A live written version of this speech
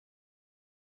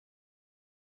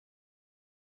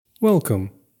Welcome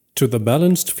to the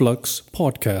Balanced Flux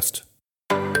podcast.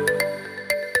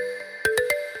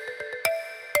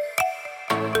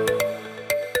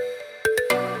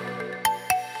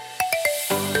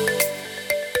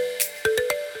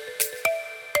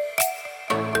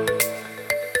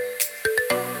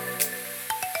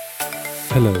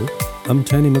 Hello, I'm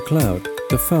Tanny McLeod,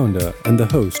 the founder and the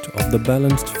host of the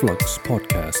Balanced Flux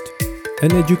podcast,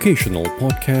 an educational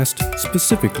podcast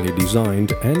specifically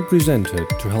designed and presented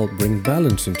to help bring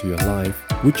balance into your life,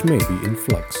 which may be in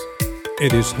flux.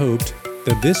 It is hoped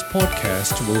that this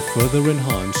podcast will further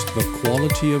enhance the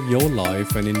quality of your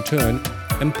life and in turn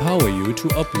empower you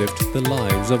to uplift the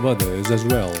lives of others as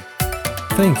well.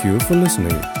 Thank you for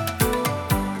listening.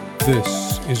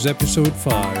 This is episode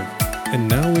 5, and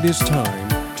now it is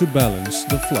time to balance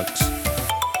the flux.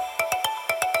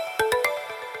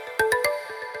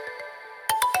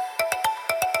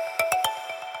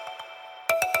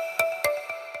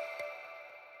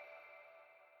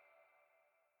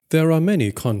 There are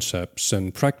many concepts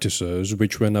and practices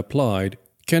which, when applied,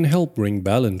 can help bring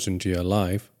balance into your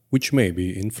life, which may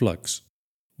be in flux.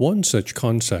 One such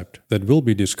concept that will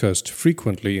be discussed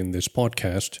frequently in this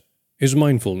podcast is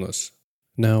mindfulness.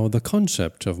 Now, the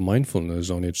concept of mindfulness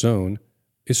on its own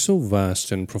is so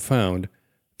vast and profound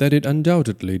that it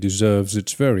undoubtedly deserves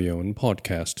its very own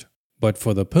podcast. But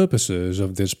for the purposes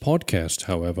of this podcast,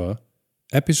 however,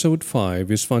 Episode 5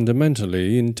 is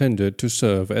fundamentally intended to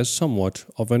serve as somewhat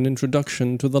of an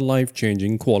introduction to the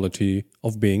life-changing quality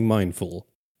of being mindful.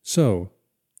 So,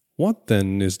 what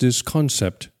then is this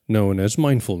concept known as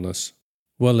mindfulness?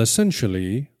 Well,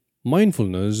 essentially,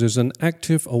 mindfulness is an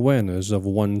active awareness of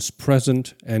one's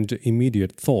present and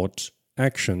immediate thoughts,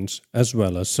 actions, as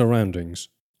well as surroundings.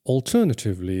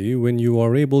 Alternatively, when you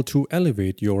are able to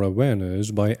elevate your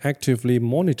awareness by actively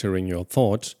monitoring your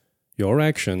thoughts, your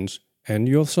actions, and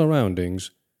your surroundings,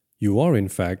 you are in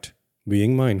fact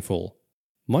being mindful.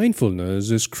 Mindfulness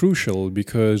is crucial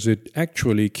because it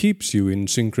actually keeps you in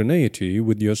synchronicity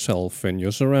with yourself and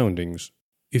your surroundings.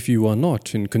 If you are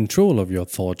not in control of your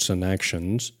thoughts and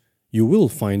actions, you will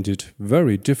find it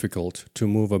very difficult to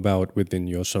move about within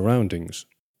your surroundings.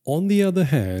 On the other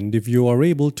hand, if you are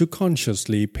able to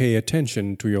consciously pay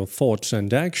attention to your thoughts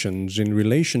and actions in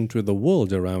relation to the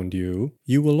world around you,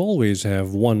 you will always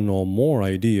have one or more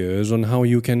ideas on how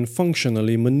you can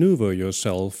functionally maneuver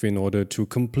yourself in order to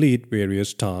complete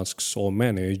various tasks or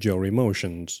manage your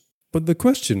emotions. But the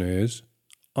question is,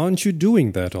 aren't you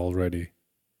doing that already?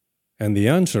 And the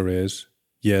answer is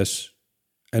yes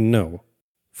and no.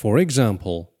 For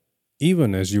example,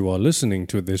 even as you are listening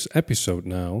to this episode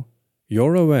now,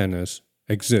 your awareness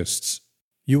exists.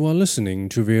 You are listening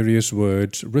to various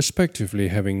words respectively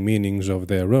having meanings of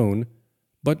their own,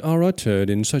 but are uttered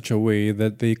in such a way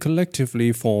that they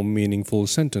collectively form meaningful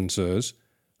sentences,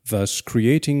 thus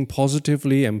creating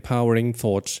positively empowering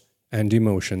thoughts and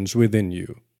emotions within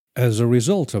you. As a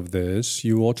result of this,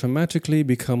 you automatically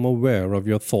become aware of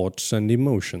your thoughts and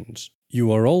emotions.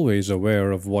 You are always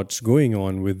aware of what's going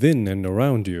on within and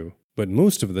around you, but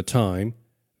most of the time,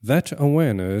 that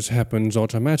awareness happens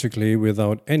automatically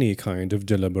without any kind of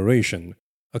deliberation,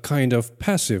 a kind of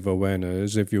passive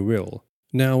awareness, if you will.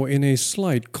 Now, in a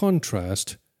slight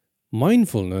contrast,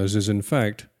 mindfulness is in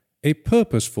fact a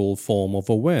purposeful form of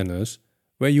awareness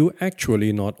where you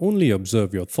actually not only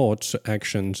observe your thoughts,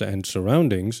 actions, and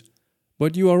surroundings,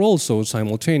 but you are also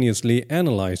simultaneously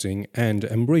analyzing and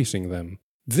embracing them.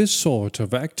 This sort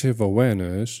of active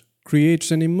awareness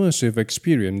creates an immersive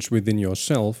experience within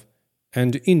yourself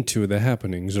and into the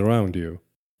happenings around you.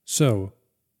 So,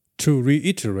 to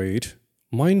reiterate,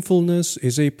 mindfulness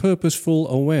is a purposeful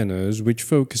awareness which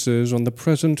focuses on the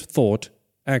present thought,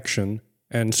 action,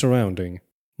 and surrounding.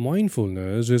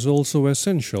 Mindfulness is also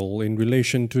essential in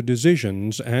relation to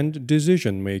decisions and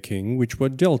decision-making which were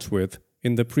dealt with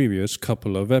in the previous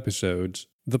couple of episodes.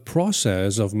 The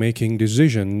process of making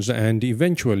decisions and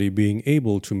eventually being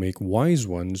able to make wise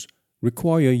ones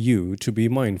require you to be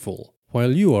mindful.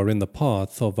 While you are in the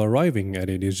path of arriving at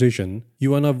a decision,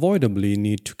 you unavoidably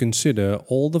need to consider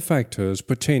all the factors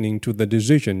pertaining to the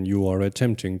decision you are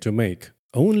attempting to make.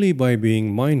 Only by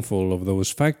being mindful of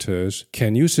those factors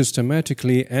can you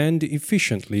systematically and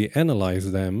efficiently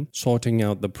analyze them, sorting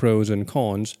out the pros and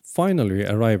cons, finally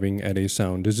arriving at a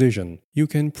sound decision. You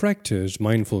can practice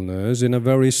mindfulness in a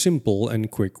very simple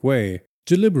and quick way.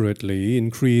 Deliberately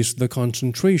increase the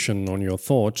concentration on your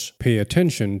thoughts, pay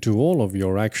attention to all of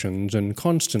your actions, and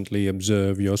constantly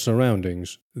observe your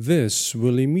surroundings. This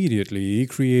will immediately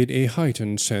create a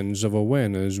heightened sense of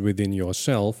awareness within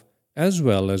yourself, as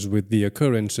well as with the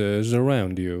occurrences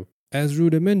around you. As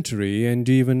rudimentary and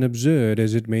even absurd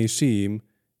as it may seem,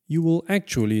 you will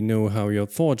actually know how your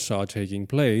thoughts are taking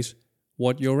place,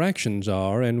 what your actions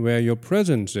are, and where your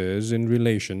presence is in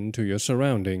relation to your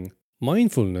surrounding.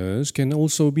 Mindfulness can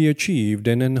also be achieved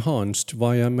and enhanced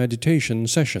via meditation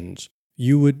sessions.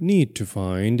 You would need to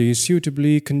find a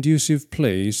suitably conducive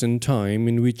place and time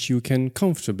in which you can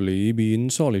comfortably be in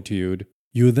solitude.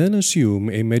 You then assume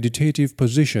a meditative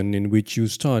position in which you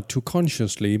start to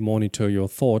consciously monitor your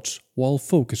thoughts while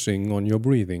focusing on your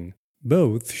breathing.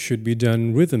 Both should be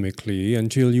done rhythmically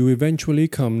until you eventually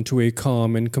come to a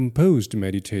calm and composed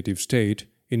meditative state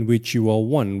in which you are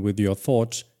one with your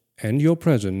thoughts and your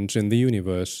presence in the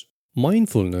universe.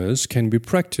 Mindfulness can be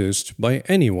practiced by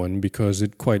anyone because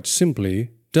it quite simply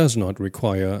does not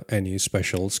require any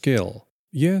special skill.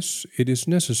 Yes, it is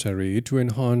necessary to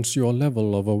enhance your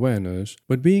level of awareness,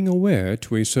 but being aware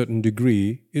to a certain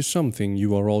degree is something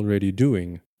you are already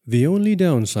doing. The only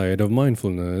downside of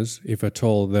mindfulness, if at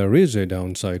all there is a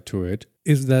downside to it,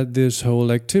 is that this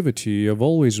whole activity of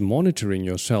always monitoring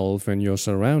yourself and your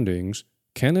surroundings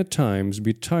can at times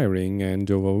be tiring and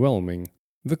overwhelming.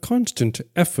 The constant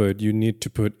effort you need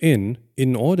to put in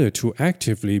order to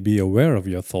actively be aware of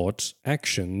your thoughts,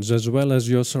 actions, as well as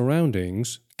your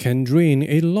surroundings can drain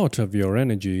a lot of your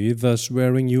energy, thus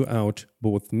wearing you out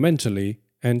both mentally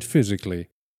and physically.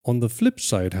 On the flip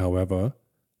side, however,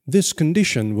 this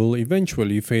condition will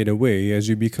eventually fade away as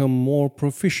you become more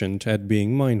proficient at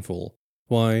being mindful.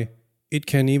 Why, it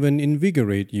can even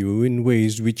invigorate you in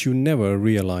ways which you never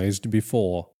realized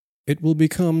before. It will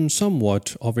become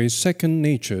somewhat of a second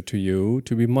nature to you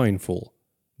to be mindful.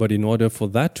 But in order for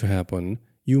that to happen,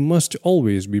 you must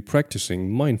always be practicing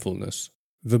mindfulness.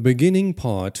 The beginning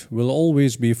part will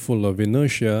always be full of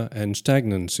inertia and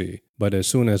stagnancy, but as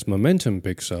soon as momentum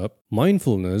picks up,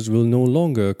 mindfulness will no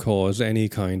longer cause any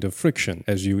kind of friction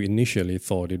as you initially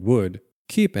thought it would.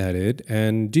 Keep at it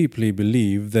and deeply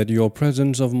believe that your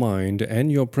presence of mind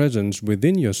and your presence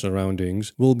within your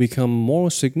surroundings will become more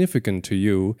significant to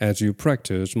you as you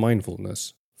practice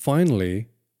mindfulness. Finally,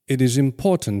 it is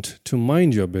important to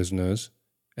mind your business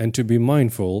and to be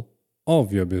mindful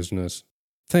of your business.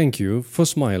 Thank you for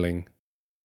smiling.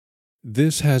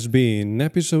 This has been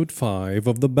episode 5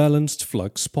 of the Balanced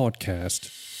Flux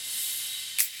podcast.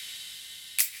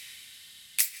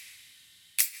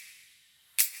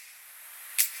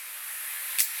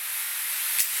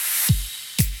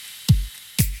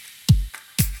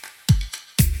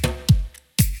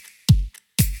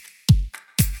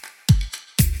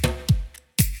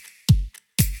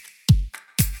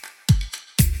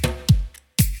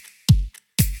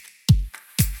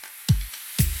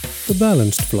 The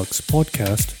Balanced Flux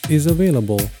podcast is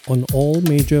available on all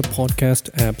major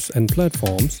podcast apps and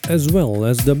platforms, as well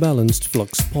as the Balanced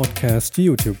Flux podcast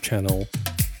YouTube channel.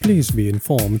 Please be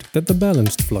informed that the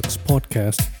Balanced Flux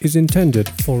podcast is intended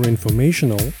for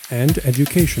informational and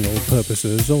educational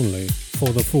purposes only. For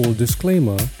the full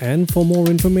disclaimer and for more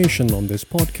information on this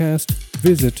podcast,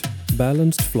 visit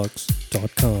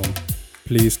balancedflux.com.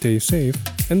 Please stay safe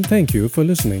and thank you for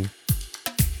listening.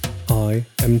 I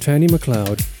am Tanny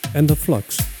McLeod, and the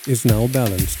flux is now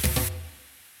balanced.